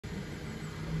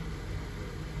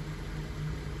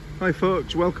Hi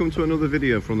folks, welcome to another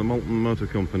video from the Malton Motor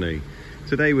Company.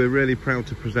 Today we're really proud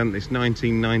to present this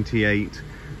 1998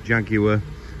 Jaguar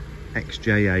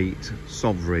XJ8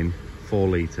 Sovereign 4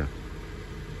 litre.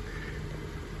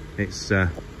 It's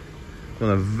got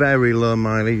a very low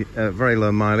mileage,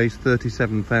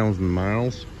 37,000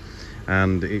 miles,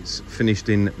 and it's finished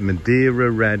in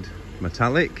Madeira red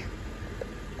metallic,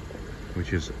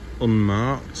 which is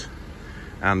unmarked,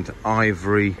 and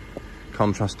ivory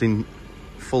contrasting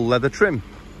full leather trim.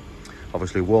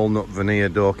 Obviously walnut veneer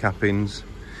door cappings.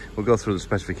 We'll go through the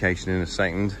specification in a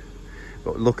second,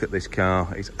 but look at this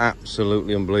car. It's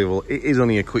absolutely unbelievable. It is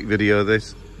only a quick video,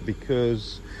 this,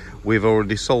 because we've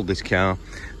already sold this car.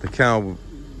 The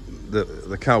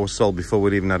car was sold before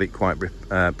we'd even had it quite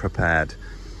prepared.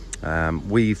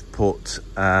 We've put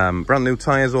brand new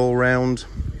tyres all round.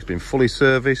 It's been fully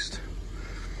serviced.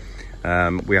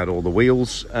 We had all the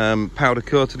wheels powder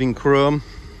coated in chrome.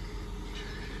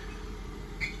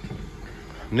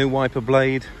 New wiper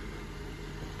blade,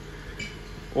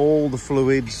 all the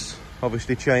fluids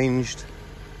obviously changed.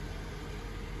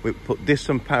 We put disc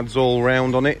and pads all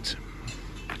round on it,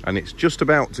 and it's just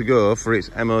about to go for its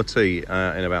MOT in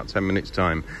about 10 minutes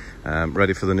time,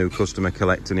 ready for the new customer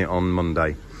collecting it on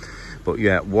Monday. But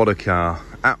yeah, what a car,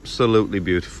 absolutely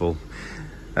beautiful.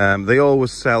 They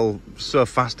always sell so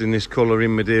fast in this colour,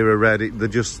 in Madeira red.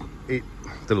 They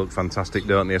look fantastic,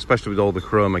 don't they, especially with all the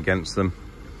chrome against them.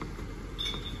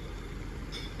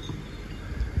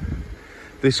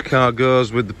 This car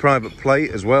goes with the private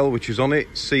plate as well, which is on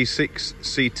it, C6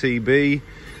 CTB.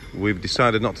 We've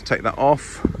decided not to take that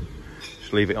off,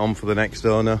 just leave it on for the next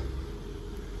owner.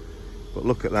 But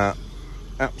look at that,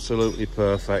 absolutely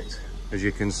perfect, as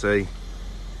you can see.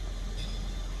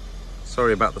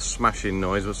 Sorry about the smashing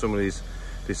noise, but somebody's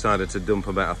decided to dump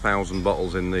about 1,000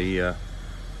 bottles in the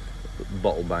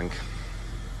bottle bank.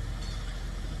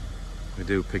 We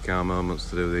do pick our moments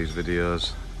to do these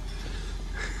videos.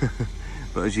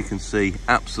 But as you can see,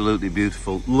 absolutely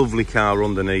beautiful, lovely car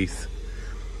underneath.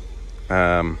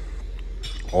 All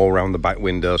around the back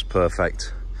windows,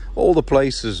 perfect. All the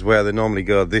places where they normally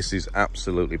go, this is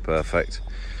absolutely perfect.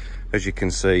 As you can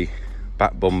see,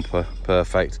 back bumper,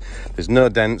 perfect. There's no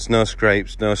dents, no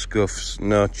scrapes, no scuffs,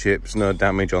 no chips, no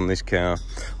damage on this car.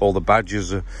 All the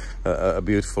badges are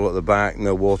beautiful at the back,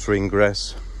 no water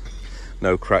ingress,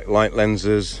 no cracked light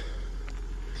lenses.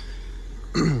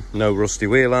 No rusty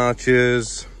wheel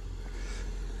arches.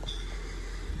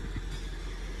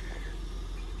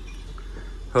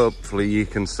 Hopefully you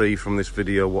can see from this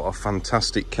video what a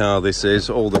fantastic car this is.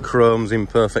 All the chrome's in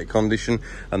perfect condition,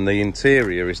 and the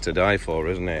interior is to die for,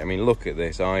 isn't it? I mean, look at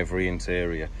this ivory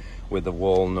interior with the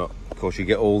walnut. Of course, you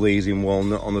get all these in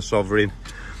walnut on the Sovereign.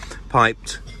 Pipe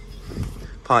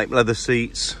leather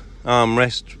seats,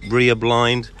 armrest, rear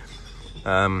blind.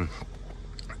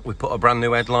 We put a brand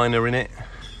new headliner in it.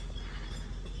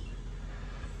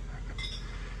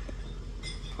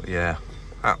 But yeah,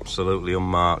 absolutely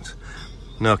unmarked.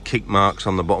 No kick marks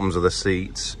on the bottoms of the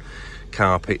seats.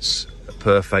 Carpets,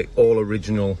 perfect. All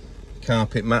original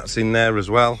carpet mats in there as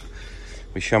well.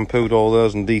 We shampooed all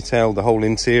those and detailed the whole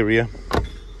interior.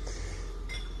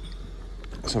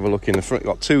 Let's have a look in the front.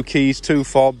 Got 2 keys, 2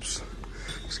 fobs.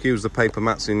 Excuse the paper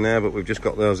mats in there, but we've just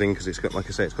got those in because it's got, like I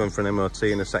say, it's going for an MOT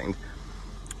in a second.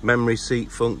 Memory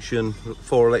seat function,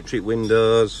 4 electric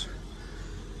windows,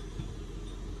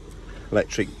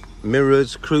 electric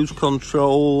mirrors, cruise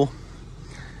control.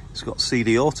 It's got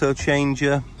CD auto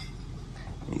changer.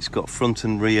 It's got front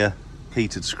and rear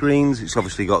heated screens. It's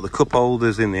obviously got the cup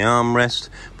holders in the armrest.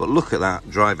 But look at that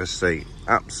driver's seat,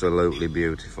 absolutely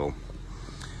beautiful.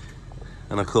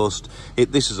 And of course,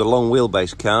 this is a long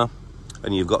wheelbase car,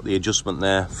 and you've got the adjustment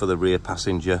there for the rear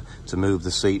passenger to move the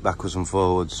seat backwards and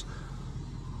forwards.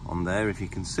 On there, if you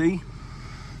can see,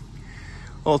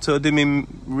 auto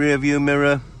dimming rear view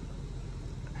mirror,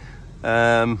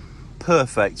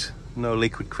 perfect. No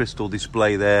liquid crystal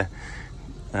display there,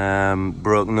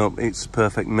 broken up. It's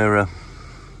perfect mirror.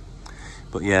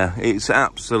 But yeah, it's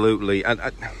absolutely,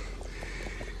 they're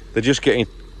just getting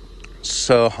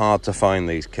so hard to find,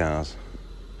 these cars.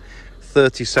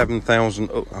 37,000.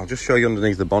 Oh, I'll just show you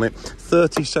underneath the bonnet.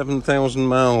 37,000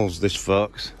 miles, this,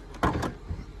 folks.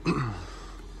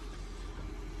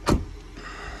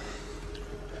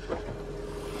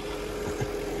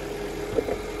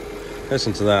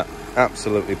 Listen to that,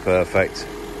 absolutely perfect.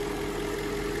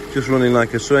 Just running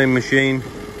like a sewing machine.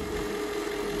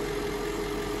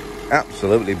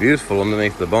 Absolutely beautiful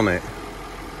underneath the bonnet.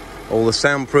 All the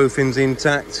soundproofing's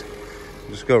intact.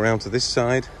 Just go around to this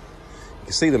side. You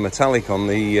can see the metallic on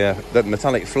the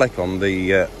metallic fleck on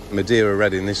the Madeira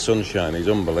red in this sunshine is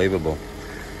unbelievable.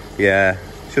 Yeah,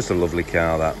 It's just a lovely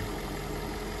car, that.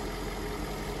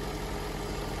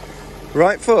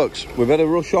 Right, folks, we better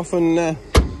rush off and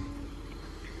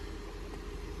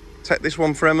take this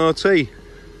one for MOT. I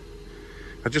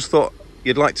just thought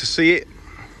you'd like to see it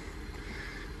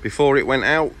before it went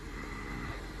out.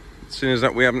 As soon as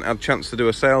that, we haven't had a chance to do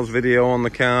a sales video on the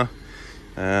car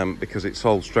because it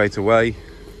sold straight away.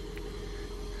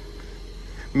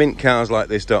 Mint cars like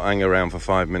this don't hang around for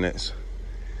 5 minutes.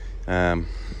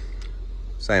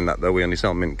 Saying that though, we only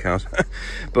sell mint cars.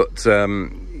 But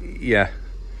yeah,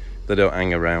 they don't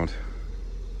hang around.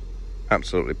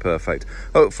 Absolutely perfect.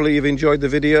 Hopefully you've enjoyed the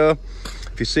video.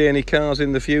 If you see any cars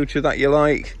in the future that you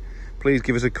like, please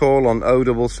give us a call on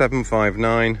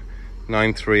 07759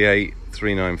 938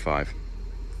 395.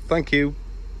 Thank you.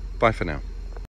 Bye for now.